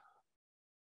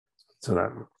 So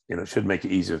that, should make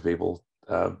it easier for people.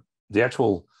 The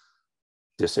actual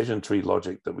decision tree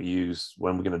logic that we use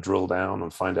when we're going to drill down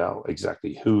and find out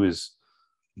exactly who is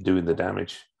doing the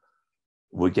damage,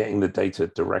 we're getting the data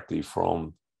directly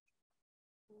from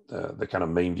the kind of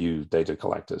main view data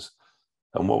collectors.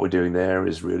 And what we're doing there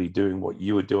is really doing what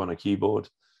you would do on a keyboard,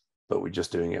 but we're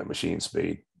just doing it at machine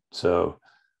speed. So,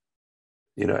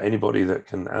 anybody that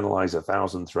can analyze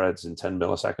 1,000 threads in 10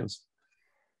 milliseconds,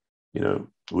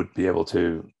 would be able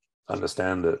to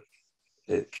understand that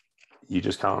you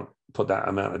just can't put that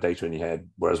amount of data in your head,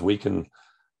 whereas we can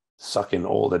suck in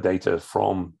all the data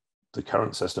from the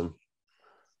current system,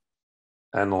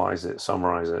 analyze it,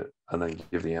 summarize it, and then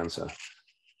give the answer.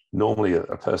 Normally,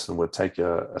 a person would take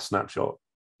a snapshot,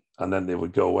 and then they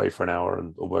would go away for an hour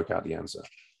and work out the answer.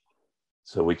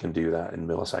 So we can do that in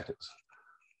milliseconds.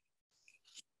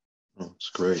 Oh, that's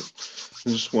great.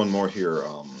 And just one more here.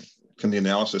 Can the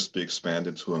analysis be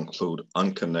expanded to include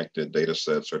unconnected data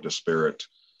sets or disparate,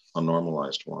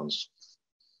 unnormalized ones?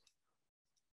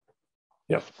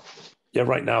 Yeah. Yeah,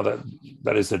 right now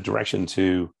that is the direction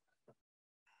to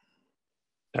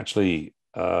actually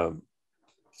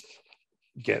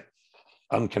get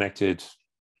unconnected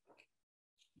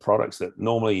products that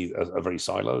normally are very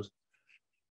siloed.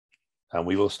 And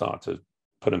we will start to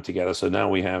put them together. So now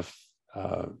we have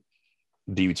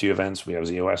DB2 events, we have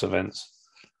ZOS events,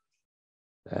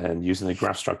 and using the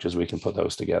graph structures, we can put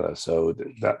those together. So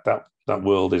that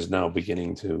world is now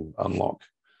beginning to unlock.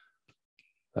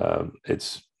 I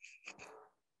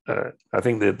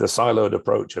think the siloed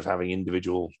approach of having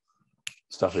individual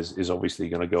stuff is obviously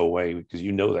going to go away, because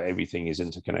that everything is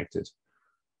interconnected.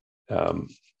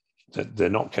 They're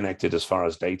not connected as far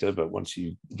as data, but once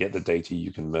you get the data,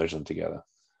 you can merge them together.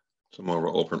 So more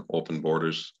of an open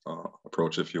borders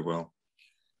approach, if you will.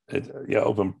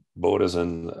 Open borders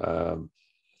and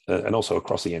also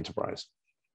across the enterprise.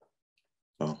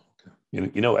 Oh,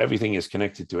 okay. Everything is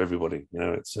connected to everybody.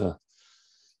 It's a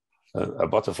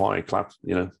butterfly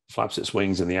flaps its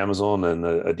wings in the Amazon, and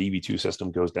a DB2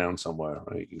 system goes down somewhere.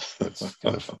 Right? That's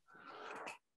kind of.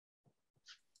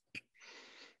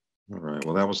 All right.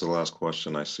 Well, that was the last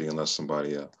question I see, unless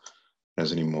somebody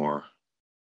has any more.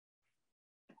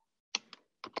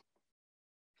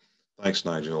 Thanks,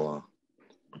 Nigel.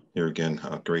 Here again,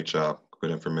 great job,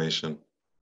 good information.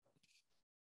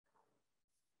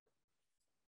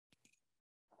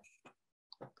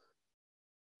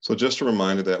 So just a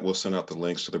reminder that we'll send out the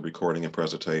links to the recording and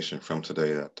presentation from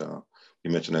today that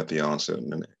you mentioned at the onset,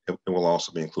 and it will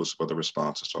also be inclusive of the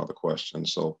responses to all the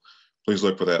questions. So please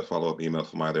look for that follow-up email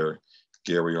from either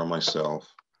Gary or myself.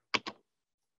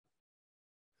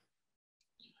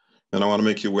 And I want to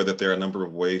make you aware that there are a number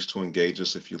of ways to engage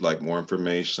us if you'd like more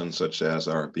information, such as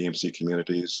our BMC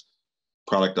communities,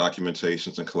 product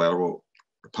documentations, and collateral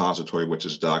repository, which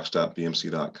is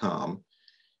docs.bmc.com,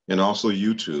 and also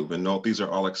YouTube. And note, these are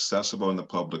all accessible in the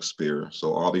public sphere.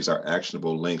 So all these are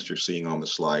actionable links you're seeing on the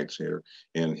slides here.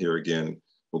 And here again,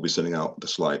 we'll be sending out the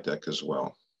slide deck as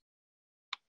well.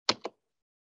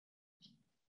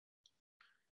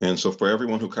 And so for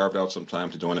everyone who carved out some time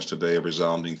to join us today, a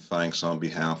resounding thanks on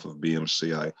behalf of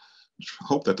BMC. I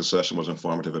hope that the session was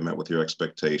informative and met with your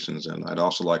expectations. And I'd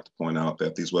also like to point out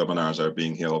that these webinars are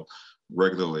being held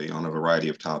regularly on a variety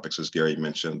of topics, as Gary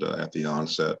mentioned at the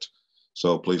onset.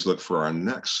 So please look for our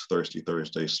next Thirsty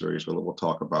Thursday series, where we'll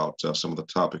talk about some of the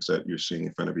topics that you're seeing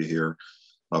in front of you here.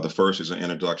 The first is an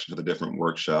introduction to the different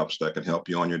workshops that can help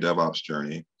you on your DevOps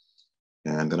journey.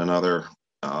 And then another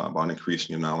about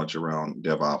increasing your knowledge around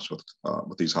DevOps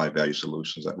with these high-value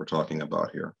solutions that we're talking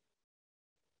about here.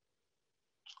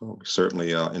 So we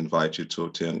certainly invite you to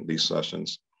attend these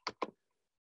sessions.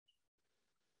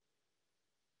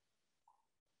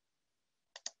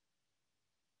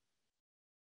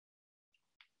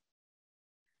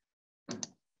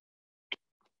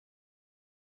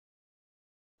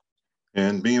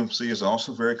 And BMC is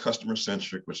also very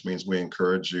customer-centric, which means we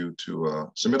encourage you to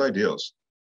submit ideas.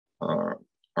 A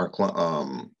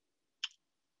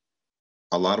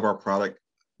lot of our product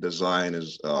design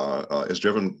is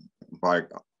driven by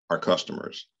our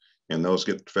customers, and those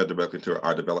get fed directly into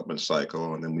our development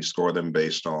cycle, and then we score them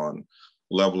based on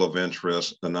level of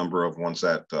interest, the number of ones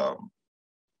that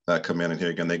that come in, and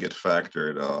here again they get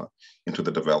factored into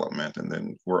the development. And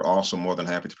then we're also more than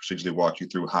happy to procedurally walk you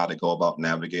through how to go about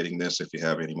navigating this if you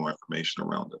have any more information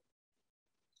around it,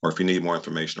 or if you need more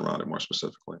information around it more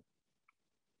specifically.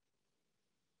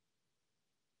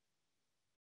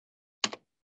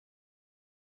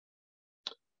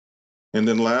 And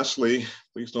then lastly,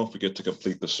 please don't forget to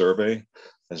complete the survey.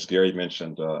 As Gary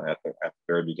mentioned at the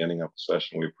very beginning of the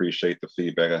session, we appreciate the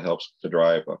feedback. It helps to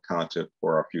drive content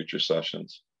for our future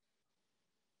sessions.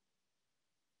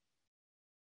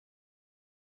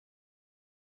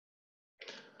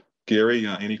 Gary,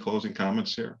 any closing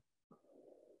comments here?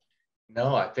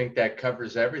 No, I think that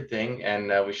covers everything,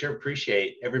 and we sure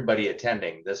appreciate everybody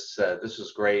attending. This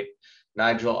was great.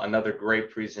 Nigel, another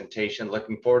great presentation.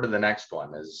 Looking forward to the next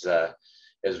one as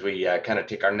we kind of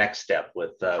take our next step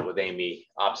with Amy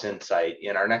Ops Insight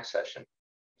in our next session.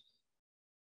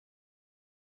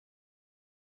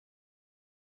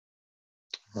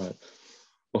 All right.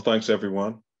 Well, thanks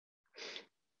everyone.